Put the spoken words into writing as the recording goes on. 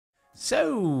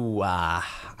So,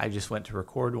 I just went to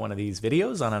record one of these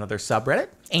videos on another subreddit,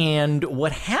 and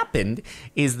what happened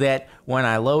is that when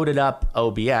I loaded up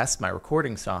OBS, my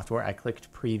recording software, I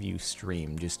clicked preview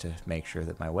stream just to make sure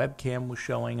that my webcam was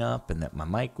showing up and that my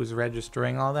mic was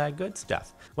registering, all that good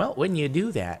stuff. Well, when you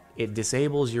do that, it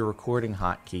disables your recording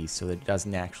hotkey so that it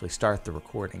doesn't actually start the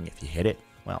recording if you hit it.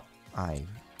 Well, I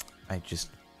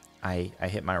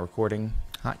hit my recording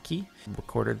hotkey,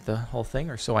 recorded the whole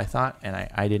thing, or so I thought, and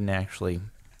I didn't actually,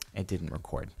 it didn't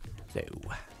record. So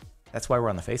that's why we're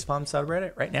on the Facepalm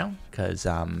subreddit right now, because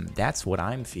that's what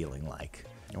I'm feeling like.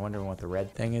 You're wondering what the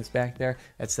red thing is back there?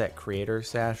 That's that creator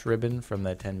sash ribbon from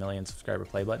the 10 million subscriber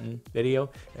play button video.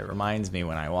 It reminds me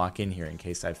when I walk in here, in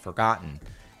case I've forgotten,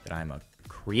 that I'm a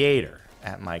creator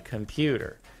at my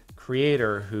computer.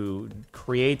 Creator who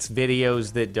creates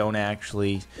videos that don't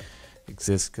actually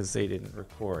exist because they didn't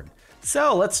record.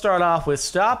 So let's start off with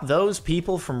stop those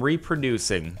people from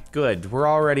reproducing. Good, we're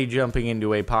already jumping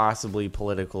into a possibly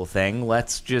political thing.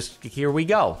 Here we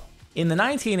go. In the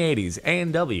 1980s,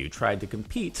 A&W tried to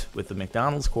compete with the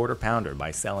McDonald's Quarter Pounder by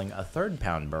selling a third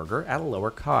pound burger at a lower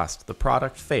cost. The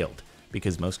product failed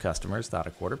because most customers thought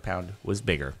a quarter pound was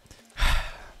bigger.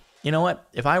 You know what?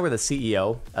 If I were the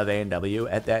CEO of A&W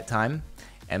at that time,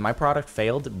 and my product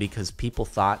failed because people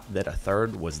thought that a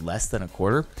third was less than a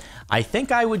quarter, I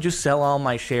think I would just sell all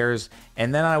my shares,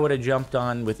 and then I would have jumped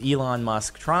on with Elon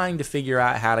Musk trying to figure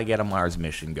out how to get a Mars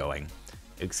mission going.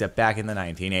 Except back in the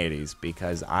 1980s,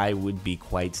 because I would be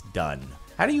quite done.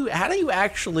 How do you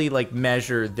actually like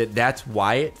measure that that's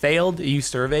why it failed? You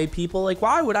survey people like,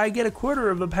 why would I get a quarter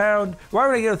of a pound? Why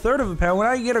would I get a third of a pound when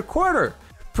I get a quarter?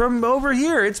 From over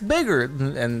here, it's bigger.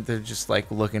 And they're just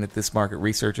like looking at this market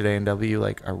research at A&W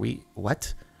like,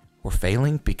 what? We're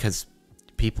failing because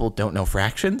people don't know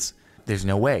fractions? There's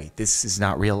no way. This is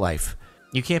not real life.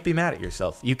 You can't be mad at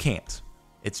yourself. You can't.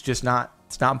 It's just not,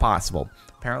 it's not possible.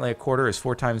 Apparently a quarter is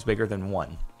 4 times bigger than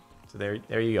 1. So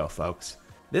there you go, folks.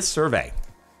 This survey.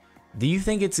 Do you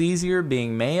think it's easier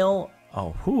being male,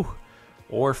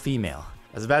 or female?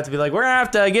 I was about to be like, we're gonna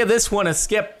have to give this one a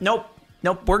skip. Nope,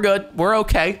 we're good. We're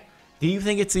okay. Do you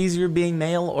think it's easier being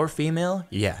male or female?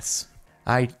 Yes,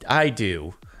 I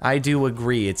do. I do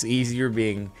agree it's easier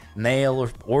being male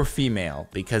or female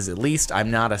because at least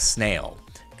I'm not a snail.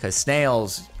 Because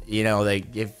snails, you know,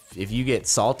 if you get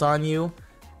salt on you,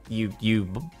 you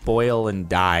boil and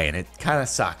die, and it kind of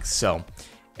sucks. So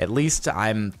at least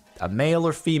I'm a male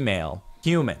or female,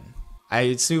 human. I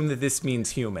assume that this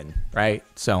means human, right?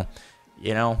 So,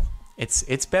 you know,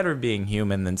 it's better being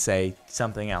human than, say,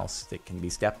 something else that can be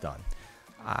stepped on,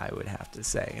 I would have to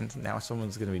say. And now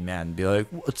someone's going to be mad and be like,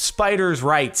 spiders'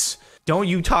 rights. Don't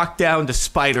you talk down to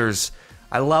spiders.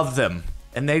 I love them,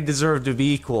 and they deserve to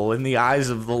be equal in the eyes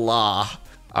of the law.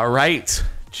 All right?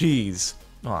 Jeez.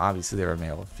 Well, obviously there are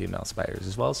male and female spiders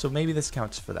as well, so maybe this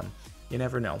counts for them. You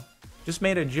never know. Just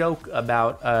made a joke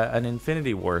about an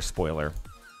Infinity War spoiler.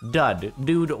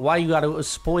 Dude, why you gotta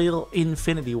spoil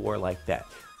Infinity War like that?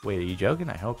 Wait, are you joking?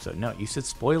 I hope so. No, you said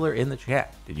spoiler in the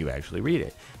chat. Did you actually read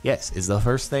it? Yes, is the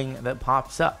first thing that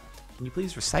pops up. Can you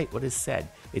please recite what is said?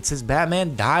 It says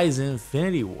Batman dies in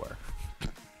Infinity War.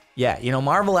 Yeah, you know,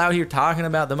 Marvel out here talking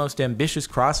about the most ambitious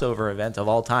crossover event of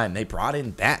all time. They brought in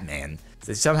Batman.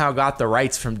 They somehow got the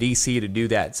rights from DC to do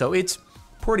that. So it's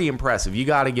pretty impressive. You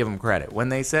got to give them credit. When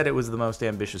they said it was the most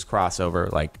ambitious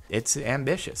crossover, like, it's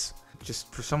ambitious.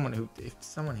 Just for someone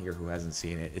here who hasn't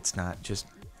seen it, it's not just,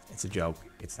 it's a joke.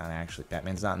 It's not actually,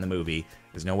 Batman's not in the movie.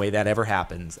 There's no way that ever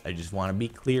happens. I just want to be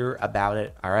clear about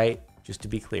it, all right? Just to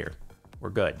be clear. We're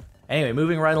good. Anyway,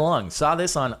 moving right along. Saw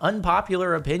this on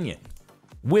Unpopular Opinion.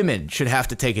 Women should have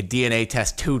to take a DNA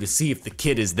test too to see if the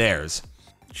kid is theirs.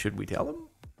 Should we tell them?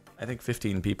 I think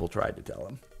 15 people tried to tell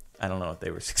him. I don't know if they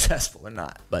were successful or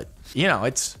not, but you know,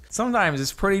 sometimes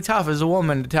it's pretty tough as a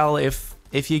woman to tell if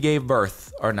you gave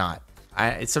birth or not.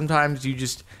 Sometimes you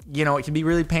just, you know, it can be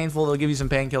really painful. They'll give you some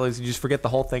painkillers. You just forget the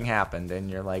whole thing happened, and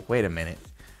you're like, wait a minute,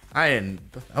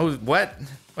 what?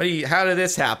 How did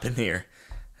this happen here?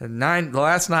 The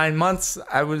last 9 months,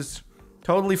 I was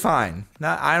totally fine.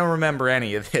 I don't remember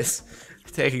any of this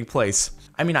taking place.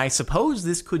 I mean, I suppose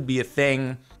this could be a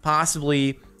thing,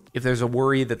 possibly if there's a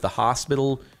worry that the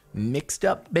hospital mixed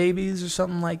up babies or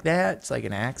something like that. It's like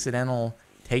an accidental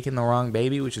taking the wrong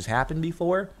baby, which has happened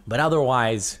before. But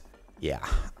otherwise, yeah,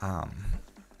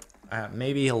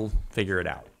 maybe he'll figure it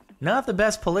out. Not the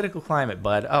best political climate,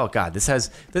 bud. Oh God, this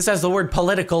has the word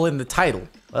political in the title.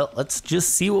 Well, let's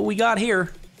just see what we got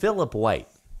here. Philip White,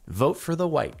 vote for the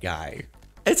white guy.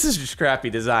 It's just a scrappy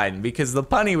design because the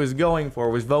pun he was going for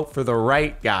was vote for the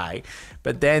right guy.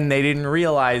 But then they didn't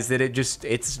realize that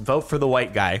it's vote for the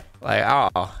white guy. Like,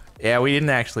 oh, Yeah, we didn't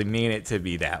actually mean it to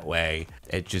be that way.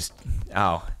 It just,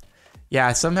 oh.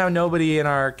 Yeah, somehow nobody in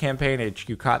our campaign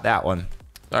HQ caught that one.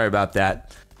 Sorry about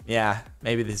that. Yeah,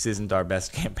 maybe this isn't our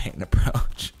best campaign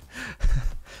approach.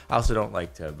 I also don't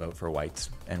like to vote for whites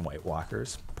and White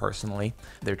Walkers, personally.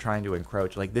 They're trying to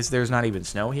encroach. Like this, there's not even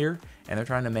snow here, and they're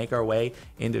trying to make our way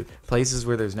into places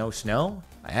where there's no snow.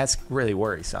 That's really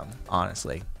worrisome,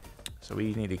 honestly. So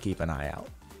we need to keep an eye out.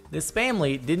 This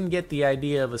family didn't get the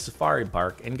idea of a safari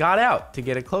park and got out to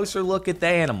get a closer look at the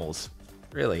animals.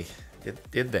 Really,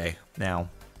 did they? Now,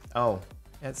 oh,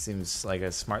 that seems like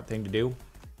a smart thing to do.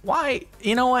 Why?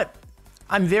 You know what?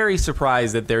 I'm very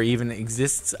surprised that there even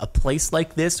exists a place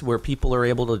like this where people are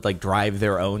able to like drive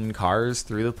their own cars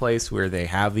through the place, where they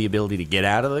have the ability to get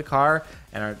out of the car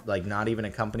and are like not even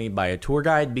accompanied by a tour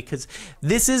guide, because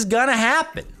this is gonna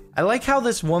happen. I like how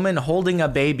this woman holding a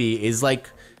baby is like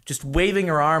just waving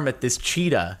her arm at this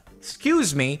cheetah.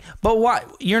 Excuse me, but why?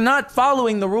 You're not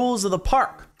following the rules of the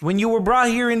park. When you were brought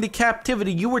here into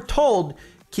captivity, you were told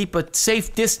keep a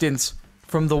safe distance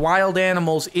from the wild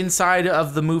animals inside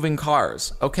of the moving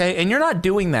cars, okay? And you're not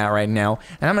doing that right now,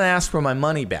 and I'm gonna ask for my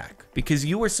money back, because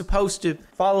you were supposed to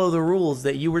follow the rules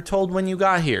that you were told when you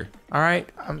got here, all right?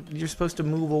 You're supposed to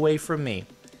move away from me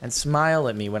and smile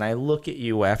at me when I look at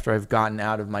you after I've gotten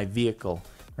out of my vehicle.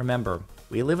 Remember,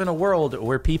 we live in a world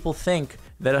where people think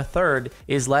that a third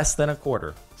is less than a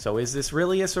quarter. So is this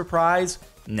really a surprise?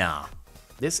 Nah.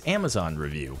 This Amazon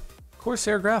review.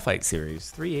 Corsair Graphite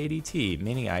Series 380T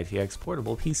Mini ITX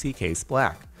Portable PC Case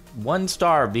Black. 1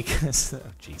 star because, oh,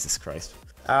 Jesus Christ.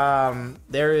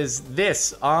 There is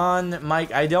this on my,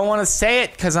 I don't want to say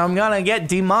it because I'm gonna get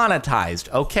demonetized,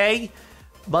 okay?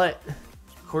 But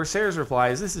Corsair's reply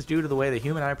is, this is due to the way the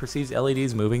human eye perceives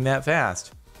LEDs moving that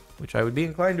fast, which I would be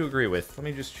inclined to agree with. Let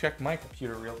me just check my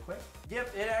computer real quick.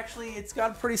 Yep, it's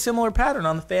got a pretty similar pattern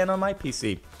on the fan on my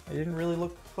PC. I didn't really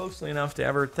look closely enough to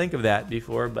ever think of that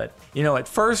before, but you know, at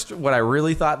first, what I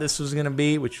really thought this was gonna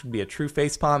be, which would be a true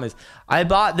facepalm, is I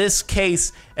bought this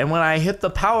case, and when I hit the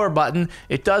power button,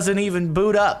 it doesn't even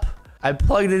boot up. I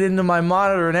plugged it into my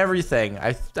monitor and everything.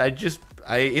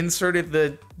 I inserted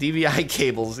the DVI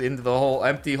cables into the whole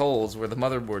empty holes where the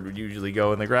motherboard would usually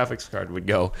go and the graphics card would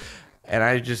go.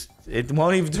 And it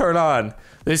won't even turn on.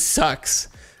 This sucks.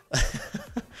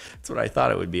 That's what I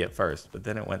thought it would be at first, but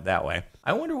then it went that way.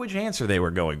 I wonder which answer they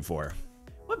were going for.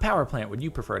 What power plant would you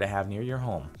prefer to have near your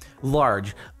home?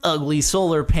 Large, ugly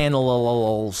solar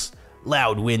panels,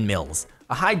 loud windmills,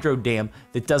 a hydro dam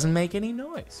that doesn't make any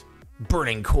noise,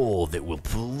 burning coal that will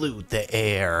pollute the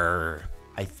air.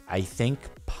 I think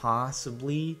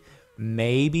possibly,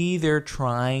 maybe they're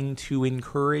trying to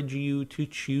encourage you to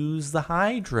choose the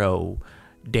hydro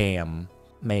dam,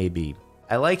 maybe.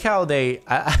 I like how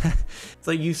it's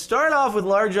like you start off with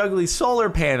large ugly solar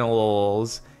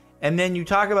panels, and then you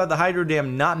talk about the hydro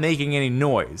dam not making any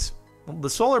noise. Well, the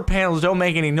solar panels don't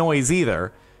make any noise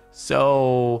either,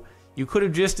 so you could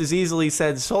have just as easily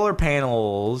said solar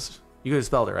panels, you could have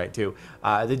spelled it right too,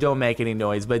 that don't make any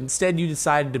noise, but instead you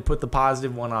decided to put the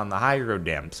positive one on the hydro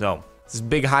dam. So this is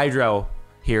big hydro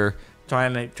here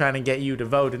trying to get you to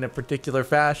vote in a particular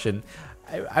fashion.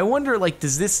 I wonder, like,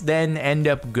 does this then end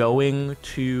up going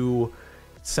to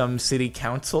some city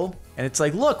council? And it's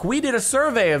like, look, we did a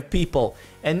survey of people,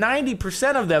 and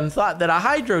 90% of them thought that a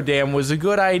hydro dam was a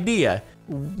good idea.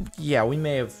 Yeah, we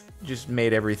may have just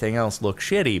made everything else look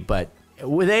shitty, but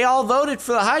they all voted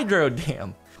for the hydro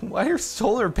dam. Why are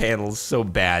solar panels so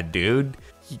bad, dude?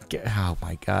 Oh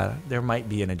my God, there might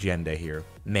be an agenda here.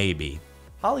 Maybe.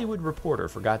 Hollywood Reporter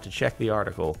forgot to check the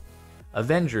article.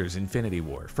 Avengers Infinity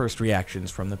War, first reactions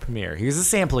from the premiere. Here's a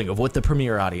sampling of what the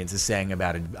premiere audience is saying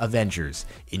about Avengers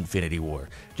Infinity War.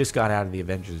 Just got out of the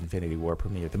Avengers Infinity War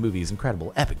premiere. The movie is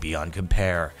incredible, epic beyond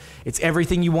compare. It's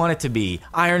everything you want it to be.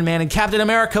 Iron Man and Captain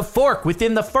America fork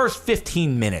within the first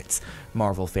 15 minutes.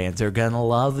 Marvel fans are gonna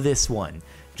love this one,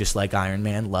 just like Iron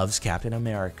Man loves Captain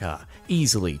America.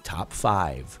 Easily top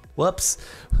 5. Whoops.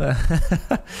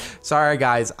 Sorry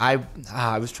guys, I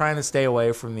was trying to stay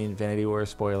away from the Infinity War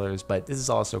spoilers, but this is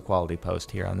also a quality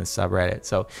post here on this subreddit,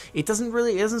 so it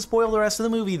doesn't spoil the rest of the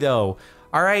movie though.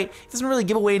 All right, it doesn't really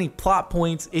give away any plot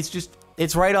points.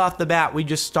 It's right off the bat. We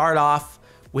just start off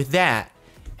with that,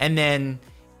 and then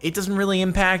it doesn't really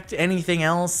impact anything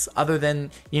else other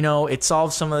than, you know, it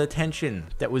solves some of the tension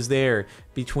that was there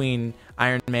between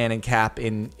Iron Man and Cap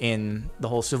in the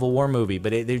whole Civil War movie,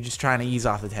 but they're just trying to ease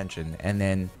off the tension, and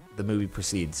then the movie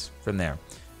proceeds from there.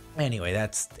 Anyway,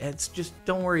 that's just,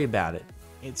 don't worry about it.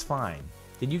 It's fine.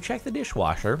 Did you check the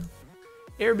dishwasher?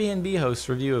 Airbnb host's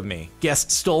review of me. Guest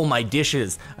stole my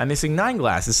dishes. I'm missing 9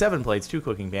 glasses, 7 plates, 2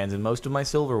 cooking pans, and most of my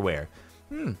silverware.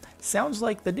 Sounds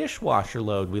like the dishwasher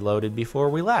load we loaded before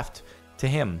we left. To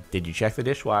him, did you check the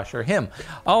dishwasher? Him,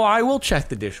 oh, I will check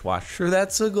the dishwasher.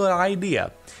 That's a good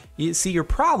idea. You see, your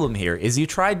problem here is you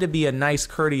tried to be a nice,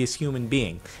 courteous human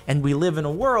being. And we live in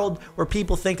a world where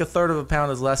people think 1/3 of a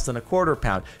pound is less than 1/4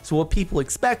 pound. So what people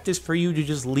expect is for you to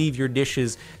just leave your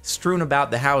dishes strewn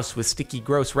about the house with sticky,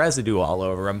 gross residue all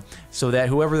over them, so that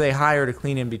whoever they hire to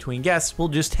clean in between guests will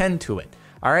just tend to it.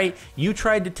 All right? You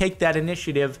tried to take that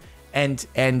initiative and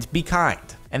be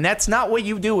kind. And that's not what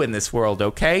you do in this world,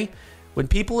 okay? When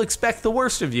people expect the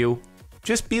worst of you,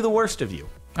 just be the worst of you,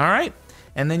 all right?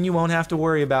 And then you won't have to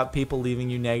worry about people leaving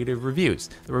you negative reviews.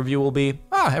 The review will be,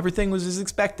 everything was as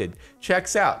expected,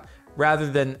 checks out, rather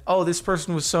than, oh, this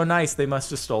person was so nice, they must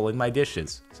have stolen my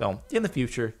dishes. So in the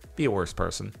future, be a worse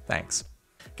person, thanks.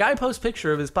 Guy posts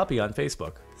picture of his puppy on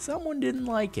Facebook. Someone didn't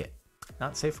like it.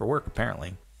 Not safe for work,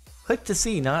 apparently. Click to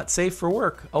see, not safe for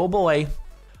work. Oh boy.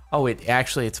 Oh,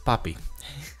 it's a puppy.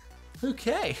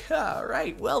 Okay, all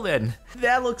right, well then,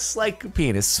 that looks like a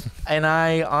penis. And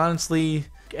I honestly,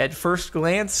 at first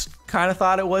glance, kind of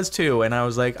thought it was too. And I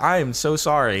was like, I am so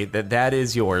sorry that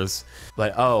is yours.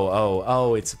 But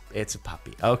oh, it's a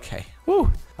puppy. Okay,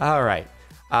 whew, all right.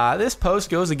 This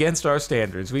post goes against our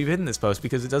standards. We've hidden this post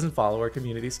because it doesn't follow our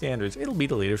community standards. It'll be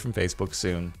deleted from Facebook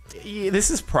soon.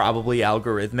 This is probably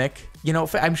algorithmic. You know,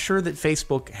 I'm sure that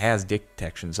Facebook has dick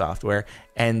detection software,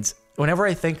 and whenever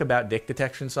I think about dick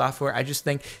detection software, I just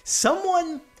think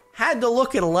someone had to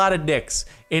look at a lot of dicks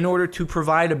in order to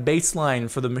provide a baseline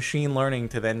for the machine learning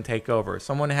to then take over.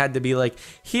 Someone had to be like,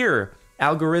 here,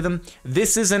 algorithm,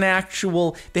 this is an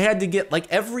actual, they had to get like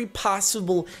every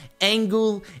possible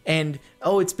angle and,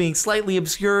 oh, it's being slightly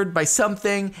obscured by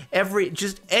something,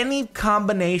 just any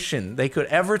combination they could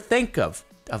ever think of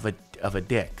a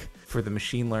dick for the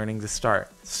machine learning to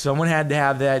start. Someone had to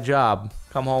have that job.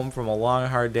 Come home from a long,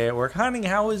 hard day at work. Honey,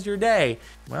 how was your day?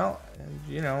 Well,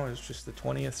 you know, it's just the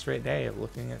 20th straight day of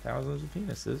looking at thousands of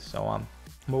penises. So,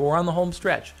 but we're on the home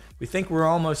stretch. We think we're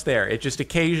almost there. It just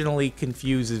occasionally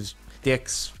confuses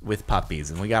dicks with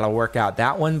puppies, and we got to work out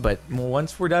that one. But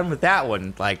once we're done with that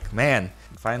one, like, man,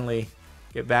 finally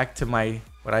get back to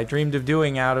what I dreamed of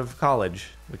doing out of college,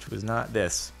 which was not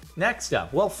this. Next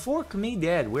up, well, fork me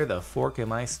dead. Where the fork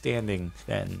am I standing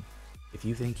then? If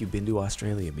you think you've been to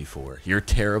Australia before, you're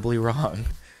terribly wrong.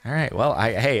 All right, well,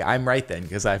 hey, I'm right then,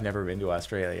 because I've never been to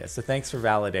Australia. So thanks for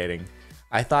validating.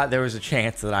 I thought there was a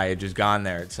chance that I had just gone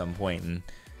there at some point and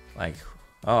like,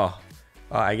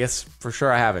 I guess for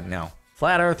sure I haven't now.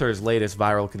 Flat Earthers' latest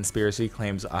viral conspiracy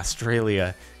claims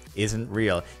Australia isn't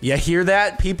real. You hear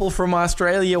that, people from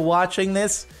Australia watching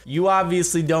this? You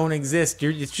obviously don't exist.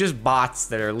 It's just bots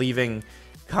that are leaving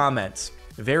comments.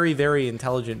 Very, very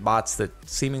intelligent bots that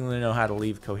seemingly know how to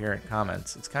leave coherent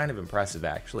comments. It's kind of impressive,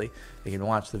 actually. They can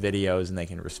watch the videos and they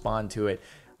can respond to it.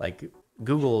 Like,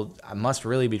 Google must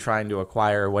really be trying to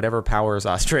acquire whatever powers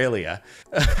Australia.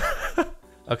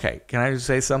 Okay, can I just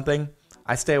say something?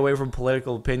 I stay away from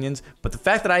political opinions, but the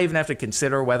fact that I even have to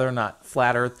consider whether or not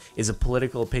Flat Earth is a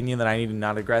political opinion that I need to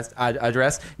not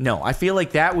address, no, I feel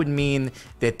like that would mean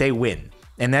that they win,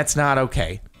 and that's not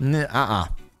okay. The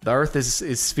Earth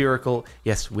is spherical,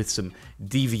 yes, with some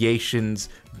deviations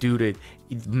due to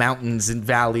mountains and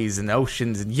valleys and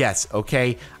oceans, and yes,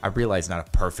 okay, I realize not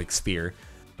a perfect sphere,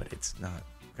 but it's not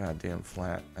goddamn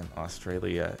flat, and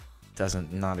Australia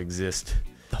doesn't not exist.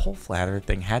 The whole Flat Earth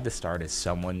thing had to start as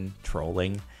someone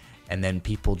trolling, and then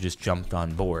people just jumped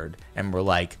on board and were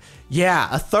like, yeah,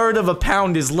 1/3 of a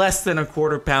pound is less than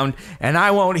 1/4 pound, and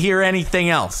I won't hear anything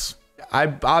else.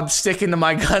 I'm sticking to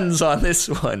my guns on this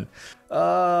one. That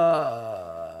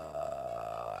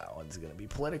one's gonna be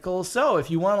political. So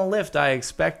if you want a lift, I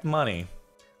expect money.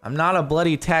 I'm not a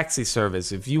bloody taxi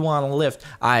service. If you want a lift,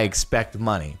 I expect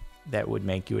money. That would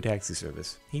make you a taxi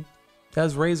service. He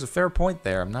does raise a fair point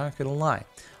there, I'm not gonna lie.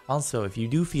 Also, if you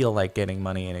do feel like getting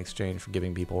money in exchange for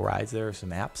giving people rides, there are some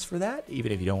apps for that,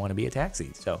 even if you don't want to be a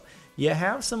taxi. So you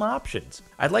have some options.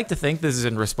 I'd like to think this is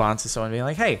in response to someone being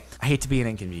like, hey, I hate to be an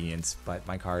inconvenience, but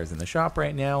my car is in the shop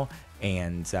right now,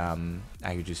 and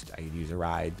I could use a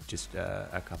ride just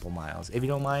a couple miles. If you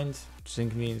don't mind, just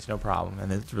inconvenience, no problem.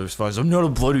 And then the response, I'm not a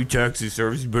bloody taxi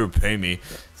service, you better pay me.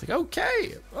 It's like,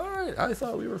 okay, all right, I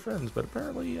thought we were friends, but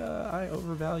apparently I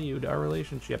overvalued our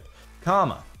relationship.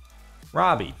 Comma,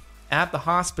 Robbie, at the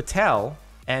hospital,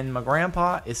 and my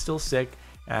grandpa is still sick,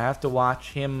 and I have to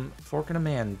watch him forking a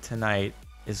man tonight.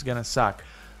 Is gonna suck.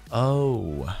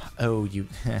 Oh, you,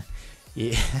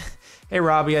 yeah. Hey,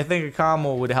 Robbie, I think a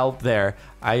comma would help there.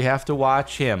 I have to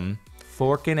watch him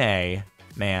forking a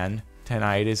man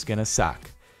tonight is gonna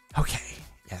suck. Okay,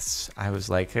 yes, I was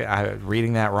like,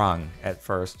 reading that wrong at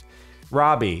first.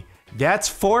 Robbie, that's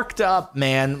forked up,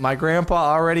 man. My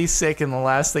grandpa already sick, and the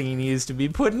last thing he needs to be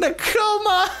put in a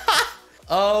coma.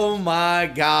 Oh my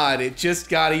God, it just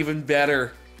got even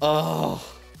better. Oh,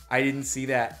 I didn't see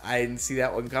that. I didn't see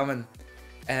that one coming,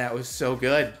 and that was so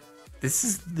good. This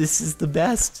is the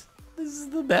best. This is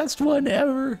the best one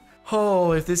ever.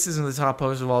 Oh, if this isn't the top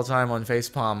post of all time on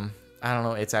Facepalm, I don't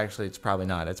know. It's probably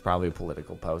not. It's probably a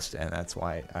political post, and that's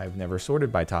why I've never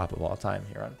sorted by top of all time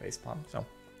here on Facepalm. So,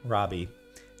 Robbie,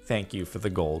 thank you for the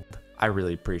gold. I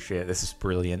really appreciate it. This is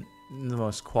brilliant. The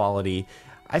most quality.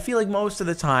 I feel like most of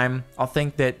the time I'll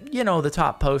think that, you know, the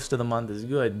top post of the month is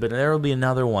good, but there will be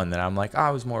another one that I'm like, oh,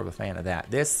 I was more of a fan of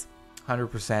that. This,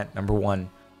 100% number one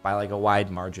by like a wide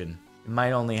margin. It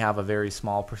might only have a very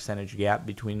small percentage gap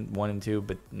between 1 and 2,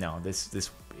 but no,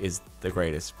 this is the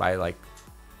greatest by like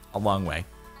a long way.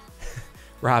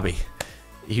 Robbie,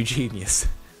 you genius.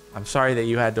 I'm sorry that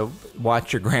you had to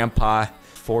watch your grandpa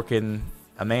forking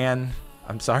a man.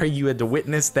 I'm sorry you had to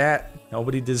witness that.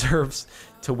 Nobody deserves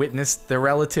to witness their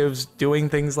relatives doing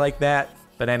things like that.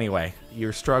 But anyway,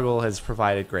 your struggle has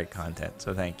provided great content,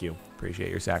 so thank you. Appreciate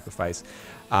your sacrifice.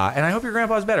 And I hope your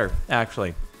grandpa's better,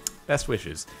 actually. Best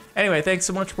wishes. Anyway, thanks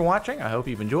so much for watching. I hope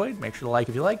you've enjoyed. Make sure to like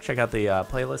if you like. Check out the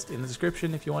playlist in the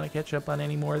description if you want to catch up on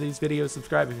any more of these videos.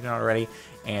 Subscribe if you're not already.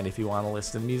 And if you want to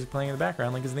listen to the music playing in the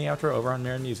background, link is in the outro over on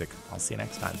Mirror Music. I'll see you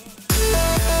next time.